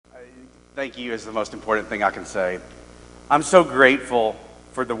Thank you is the most important thing I can say. I'm so grateful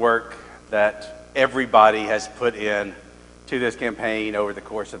for the work that everybody has put in to this campaign over the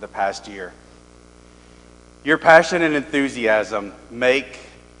course of the past year. Your passion and enthusiasm make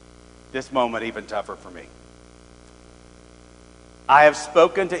this moment even tougher for me. I have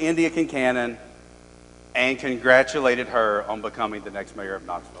spoken to Indya Kincannon and congratulated her on becoming the next mayor of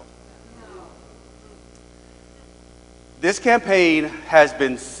Knoxville. This campaign has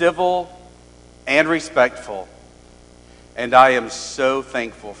been civil and respectful, and I am so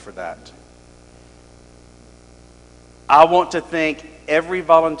thankful for that. I want to thank every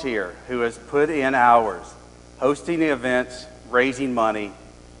volunteer who has put in hours hosting the events, raising money,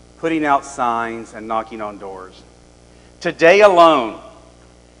 putting out signs, and knocking on doors. Today alone,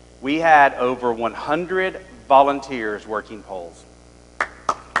 we had over 100 volunteers working polls.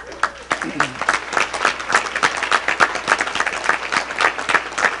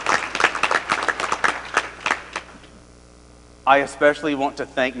 I especially want to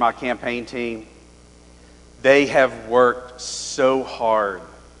thank my campaign team. They have worked so hard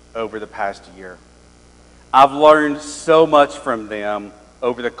over the past year. I've learned so much from them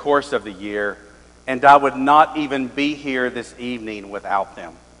over the course of the year, and I would not even be here this evening without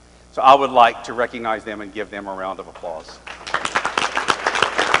them. So I would like to recognize them and give them a round of applause.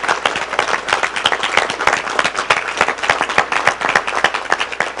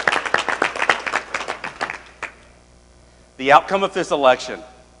 The outcome of this election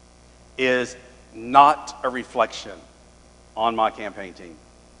is not a reflection on my campaign team.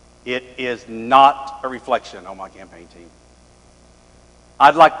 It is not a reflection on my campaign team.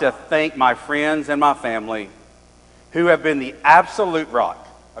 I'd like to thank my friends and my family who have been the absolute rock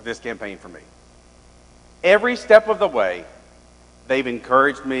of this campaign for me. Every step of the way, they've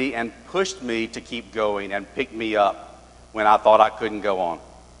encouraged me and pushed me to keep going and picked me up when I thought I couldn't go on.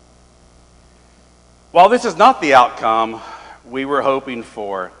 While this is not the outcome we were hoping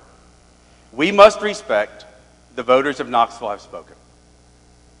for, we must respect the voters of Knoxville have spoken.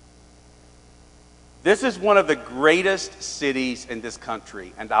 This is one of the greatest cities in this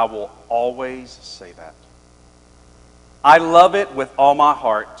country, and I will always say that. I love it with all my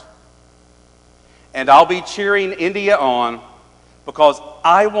heart, and I'll be cheering Indya on because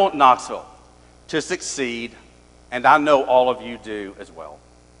I want Knoxville to succeed, and I know all of you do as well.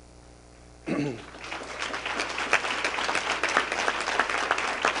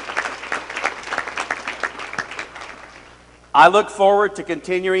 I look forward to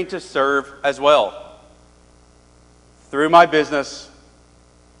continuing to serve as well through my business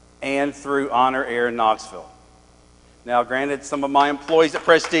and through Honor Air in Knoxville. Now, granted, some of my employees at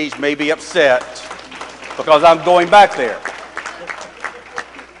Prestige may be upset because I'm going back there.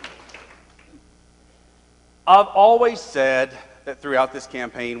 I've always said that throughout this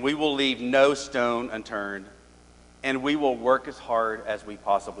campaign, we will leave no stone unturned, and we will work as hard as we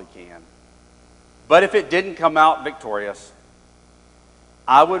possibly can. But if it didn't come out victorious,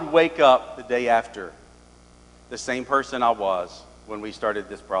 I would wake up the day after the same person I was when we started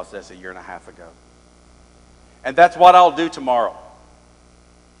this process a year and a half ago. And that's what I'll do tomorrow.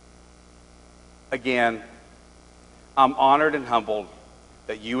 Again, I'm honored and humbled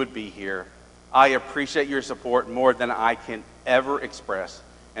that you would be here. I appreciate your support more than I can ever express,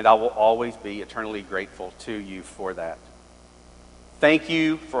 and I will always be eternally grateful to you for that. Thank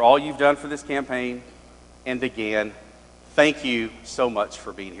you for all you've done for this campaign, and again, thank you so much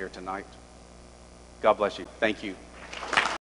for being here tonight. God bless you. Thank you.